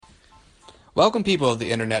Welcome, people of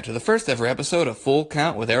the internet, to the first ever episode of Full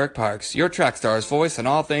Count with Eric Parks, your track star's voice on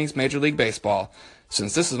all things Major League Baseball.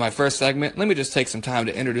 Since this is my first segment, let me just take some time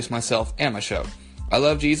to introduce myself and my show. I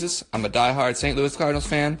love Jesus, I'm a diehard St. Louis Cardinals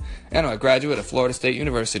fan, and I'm a graduate of Florida State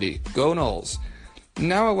University. Go Noles!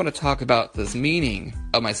 Now I want to talk about this meaning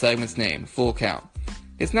of my segment's name, Full Count.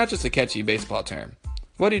 It's not just a catchy baseball term.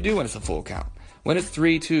 What do you do when it's a full count? When it's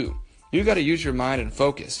 3-2. You got to use your mind and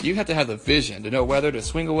focus. You have to have the vision to know whether to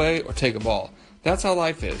swing away or take a ball. That's how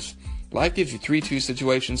life is. Life gives you 3-2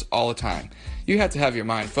 situations all the time. You have to have your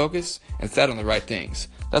mind focused and set on the right things.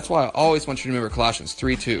 That's why I always want you to remember Colossians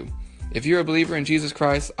 3:2. If you're a believer in Jesus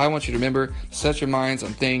Christ, I want you to remember to set your minds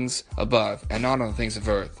on things above and not on the things of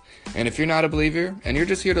earth. And if you're not a believer and you're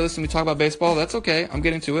just here to listen to me talk about baseball, that's okay. I'm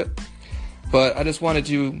getting to it. But I just wanted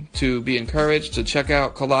you to be encouraged to check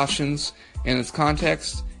out Colossians in its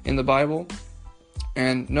context in the Bible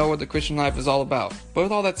and know what the Christian life is all about. But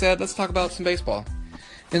with all that said, let's talk about some baseball.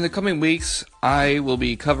 In the coming weeks, I will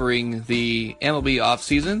be covering the MLB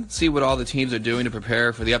offseason, see what all the teams are doing to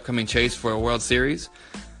prepare for the upcoming chase for a World Series.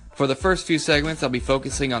 For the first few segments, I'll be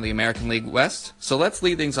focusing on the American League West. So let's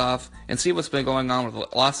lead things off and see what's been going on with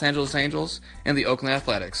the Los Angeles Angels and the Oakland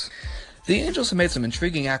Athletics. The Angels have made some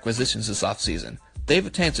intriguing acquisitions this offseason. They've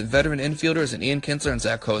obtained some veteran infielders in Ian Kinsler and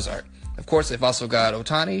Zach Cozart. Of course, they've also got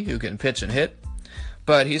Ohtani, who can pitch and hit,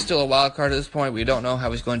 but he's still a wild card at this point. We don't know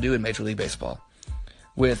how he's going to do in Major League Baseball.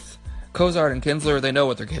 With Cozart and Kinsler, they know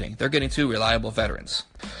what they're getting. They're getting two reliable veterans.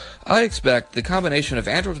 I expect the combination of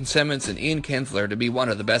Andrelton Simmons and Ian Kinsler to be one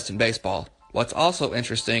of the best in baseball. What's also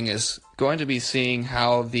interesting is going to be seeing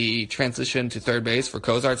how the transition to third base for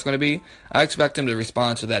Cozart is going to be. I expect him to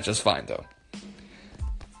respond to that just fine, though.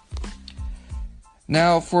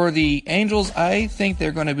 Now, for the Angels, I think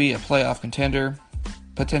they're going to be a playoff contender,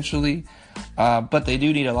 potentially, but they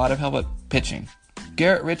do need a lot of help at pitching.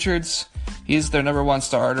 Garrett Richards, he's their number one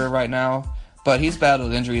starter right now, but he's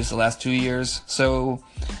battled injuries the last 2 years, so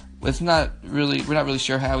we're not really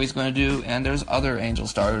sure how he's going to do, and there's other Angel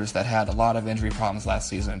starters that had a lot of injury problems last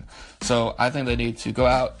season. So I think they need to go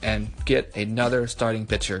out and get another starting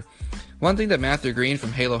pitcher. One thing that Matthew Green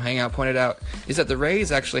from Halo Hangout pointed out is that the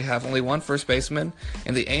Rays actually have only one first baseman,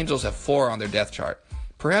 and the Angels have 4 on their depth chart.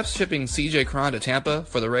 Perhaps shipping C.J. Cron to Tampa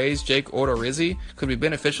for the Rays' Jake Odorizzi could be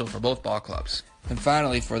beneficial for both ball clubs. And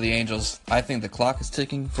finally, for the Angels, I think the clock is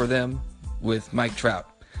ticking for them with Mike Trout.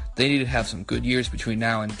 They need to have some good years between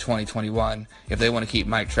now and 2021 if they want to keep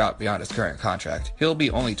Mike Trout beyond his current contract. He'll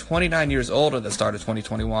be only 29 years old at the start of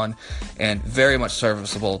 2021 and very much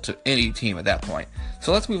serviceable to any team at that point.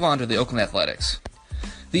 So let's move on to the Oakland Athletics.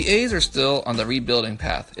 The A's are still on the rebuilding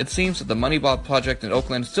path. It seems that the Moneyball project in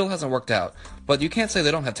Oakland still hasn't worked out, but you can't say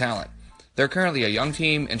they don't have talent. They're currently a young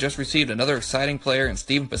team and just received another exciting player in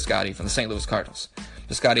Stephen Piscotty from the St. Louis Cardinals.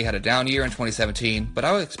 Piscotty had a down year in 2017, but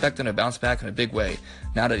I would expect him to bounce back in a big way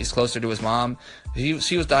now that he's closer to his mom.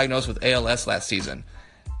 She was diagnosed with ALS last season,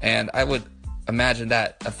 and I would imagine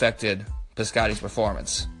that affected Piscotty's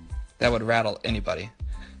performance. That would rattle anybody.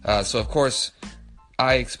 So, of course,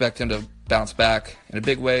 I expect him to bounce back in a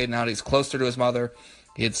big way now that he's closer to his mother.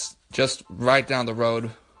 It's just right down the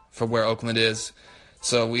road from where Oakland is.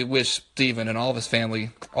 So we wish Stephen and all of his family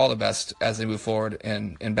all the best as they move forward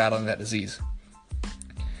in battling that disease.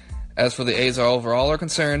 As for the A's overall are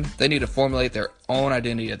concerned, they need to formulate their own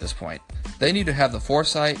identity at this point. They need to have the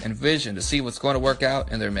foresight and vision to see what's going to work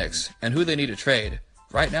out in their mix and who they need to trade.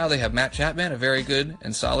 Right now they have Matt Chapman, a very good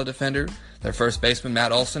and solid defender. Their first baseman,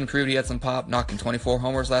 Matt Olson, proved he had some pop, knocking 24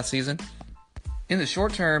 homers last season. In the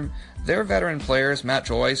short term, their veteran players, Matt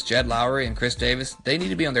Joyce, Jed Lowry, and Chris Davis, they need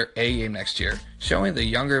to be on their A game next year, showing the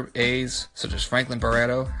younger A's, such as Franklin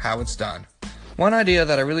Barreto, how it's done. One idea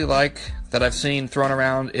that I really like that I've seen thrown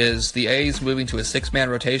around is the A's moving to a 6-man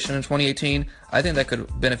rotation in 2018. I think that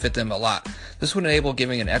could benefit them a lot. This would enable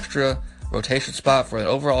giving an extra rotation spot for an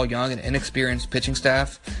overall young and inexperienced pitching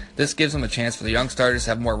staff. This gives them a chance for the young starters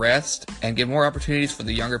to have more rest and give more opportunities for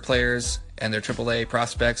the younger players and their AAA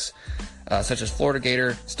prospects, such as Florida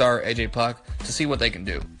Gator star AJ Puck, to see what they can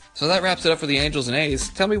do. So that wraps it up for the Angels and A's.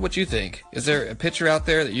 Tell me what you think. Is there a pitcher out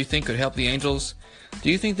there that you think could help the Angels? Do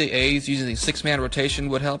you think the A's using the 6-man rotation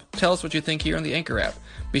would help? Tell us what you think here on the Anchor app.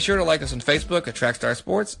 Be sure to like us on Facebook at Trackstar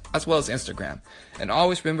Sports, as well as Instagram. And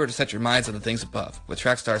always remember to set your minds on the things above. With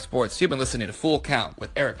Trackstar Sports, you've been listening to Full Count with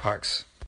Eric Parks.